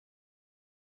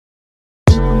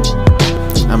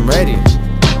I'm ready.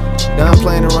 Done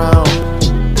playing around.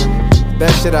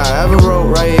 Best shit I ever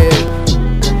wrote right here.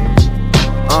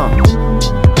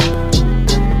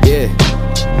 Yeah.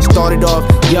 Started off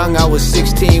young, I was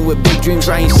 16 with big dreams,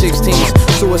 writing 16s.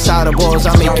 Suicidal balls,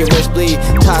 I make your wrist bleed.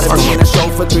 Tired of being a show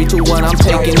for 3, 2, 1. I'm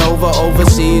taking over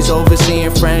overseas,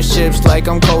 overseeing friendships like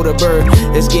I'm Coda Bird.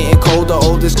 It's getting colder,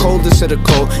 oldest, coldest to the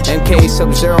cold. MK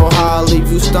Sub-Zero high,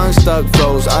 leave you stunned, stuck,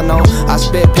 froze. I know I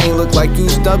spit pain, look like you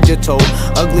stubbed your toe.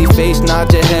 Ugly face,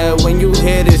 nod your head when you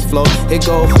hear this flow. It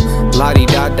go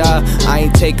la-di-da-da. I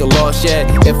ain't take a loss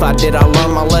yet. If I did, I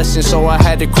learned my lesson, so I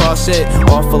had to cross it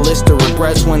off a list of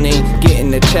regrets when ain't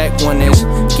getting the check, when it's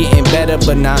getting better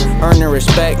but not earning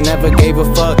respect. Never gave a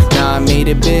fuck, now I made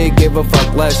it big, give a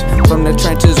fuck less. From the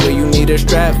trenches where you need a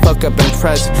strap, fuck up and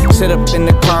press. Sit up in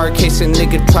the car in case a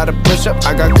nigga try to push up.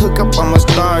 I got cook up, I'm a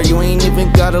star, you ain't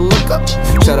even gotta look up.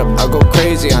 Shut up, I go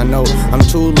crazy, I know I'm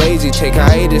too lazy. Take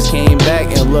hiatus, came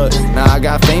back and look, now I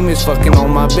got famous, fucking on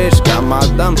my bitch. Got my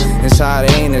thumb inside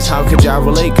the anus, how could y'all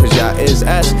relate? Cause y'all is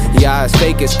S, y'all is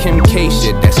fake, it's Kim K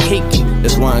shit, that's cakey.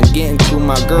 That's what I'm getting to,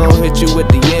 my girl hit you with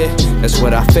the yeah. That's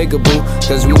what I figure, boo.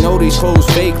 Cause we know these hoes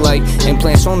fake like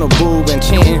implants on the boob and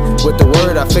chanting with the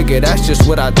word. I figure that's just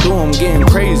what I do, I'm getting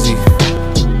crazy.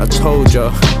 I told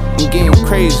ya, I'm getting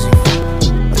crazy.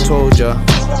 I told ya.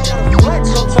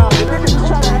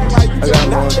 I got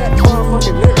more.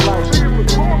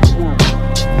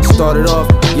 Started off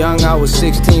young, I was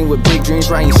 16 with big dreams,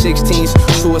 writing 16s.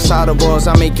 Suicidal balls,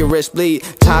 I make your wrist bleed.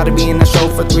 Tired of being a show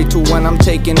for 3, 2, 1. I'm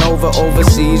taking over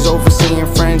overseas, overseeing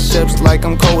friendships like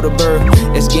I'm Coda Bird.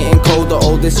 It's getting colder,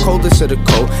 oldest, coldest to the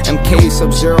cold. MK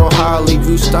Sub-Zero high, leave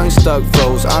you stunned, stuck,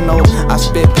 froze. I know I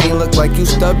spit pain, look like you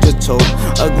stubbed your toe.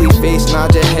 Ugly face,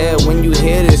 nod your head when you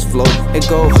hear this flow. It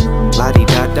go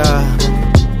la-di-da-da,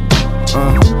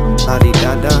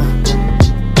 la-di-da-da.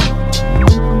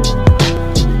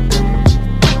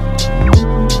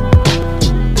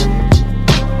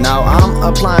 Now I'm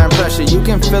applying pressure, you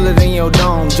can feel it in your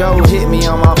dome. Joe hit me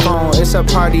on my phone, it's a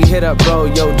party, hit up bro.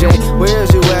 Yo Jay,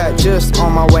 where's you at? Just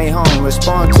on my way home.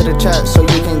 Respond to the chat so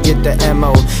you can get the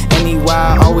MO. Any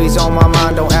why, always on my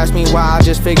mind, don't ask me why. I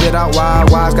just figured out why.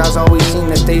 Wise guys always seem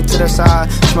to stay to the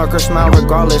side. Smirk or smile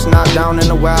regardless, not down in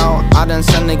the wild. I done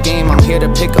send the game, I'm here to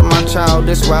pick up my child.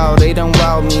 This wild, they done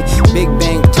wild me. Big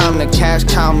bank, time to cash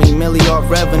cow me. Milli off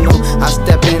revenue, I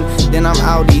step in, then I'm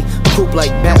outie. Coop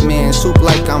like Batman, soup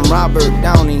like I'm Robert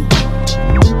Downey.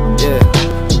 Yeah,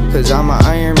 cause I'm an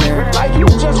Iron Man. Like you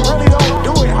just really don't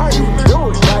do it, how you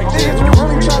do it? Like niggas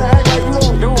really try to act like you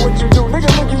don't do what you do. Nigga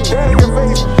look you dead in your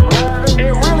face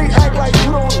and really act like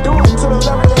you don't do it to the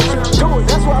level that you do it.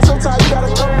 That's why sometimes you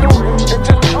gotta come through and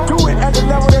just do it at the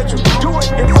level that you do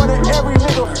it in front of every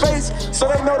nigga face,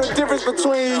 so they know the difference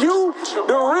between you,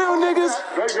 the real niggas,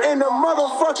 and the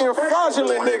motherfucking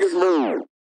fraudulent niggas, man.